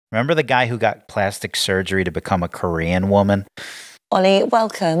Remember the guy who got plastic surgery to become a Korean woman? Ollie,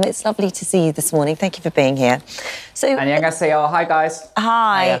 welcome. It's lovely to see you this morning. Thank you for being here. So, 안녕하세요. Hi, guys.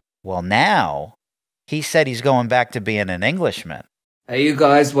 Hi. Well, now he said he's going back to being an Englishman. Hey, you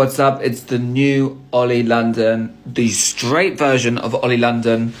guys, what's up? It's the new Ollie London, the straight version of Ollie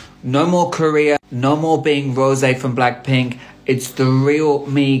London. No more Korea, no more being Rose from Blackpink. It's the real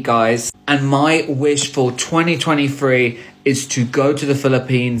me, guys. And my wish for 2023 is to go to the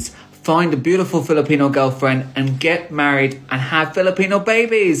Philippines, find a beautiful Filipino girlfriend and get married and have Filipino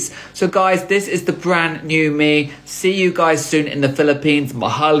babies. So guys, this is the brand new me. See you guys soon in the Philippines.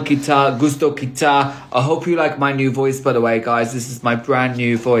 Mahal kita, gusto kita. I hope you like my new voice, by the way, guys. This is my brand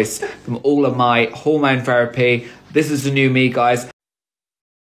new voice from all of my hormone therapy. This is the new me, guys.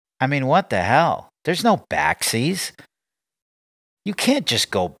 I mean, what the hell? There's no backsies. You can't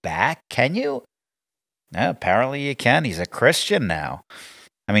just go back, can you? No, apparently you can. He's a Christian now.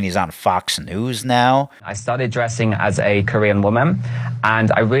 I mean, he's on Fox News now. I started dressing as a Korean woman,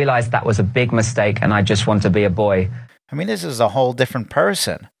 and I realized that was a big mistake, and I just want to be a boy. I mean, this is a whole different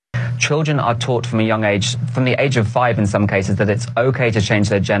person. Children are taught from a young age, from the age of 5 in some cases, that it's okay to change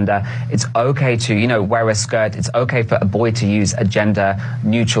their gender. It's okay to, wear a skirt. It's okay for a boy to use a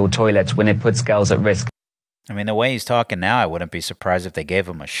gender-neutral toilet when it puts girls at risk. I mean, the way he's talking now, I wouldn't be surprised if they gave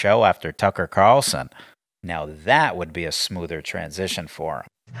him a show after Tucker Carlson. Now that would be a smoother transition for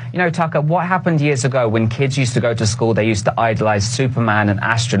him. Tucker, what happened years ago when kids used to go to school, they used to idolize Superman and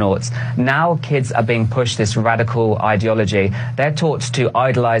astronauts. Now kids are being pushed this radical ideology. They're taught to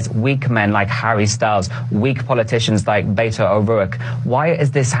idolize weak men like Harry Styles, weak politicians like Beto O'Rourke. Why is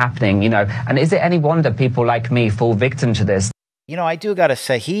this happening, And is it any wonder people like me fall victim to this? I do got to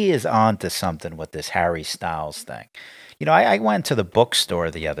say, he is on to something with this Harry Styles thing. I went to the bookstore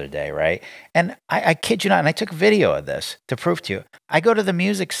the other day, right? And I kid you not, and I took a video of this to prove to you. I go to the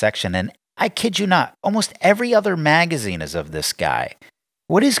music section, and I kid you not, almost every other magazine is of this guy.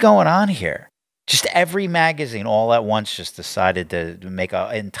 What is going on here? Just every magazine all at once just decided to make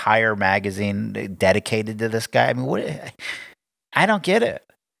an entire magazine dedicated to this guy. I mean, I don't get it.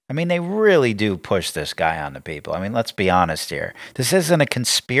 I mean, they really do push this guy on the people. I mean, let's be honest here. This isn't a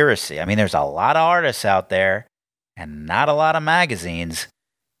conspiracy. I mean, there's a lot of artists out there and not a lot of magazines.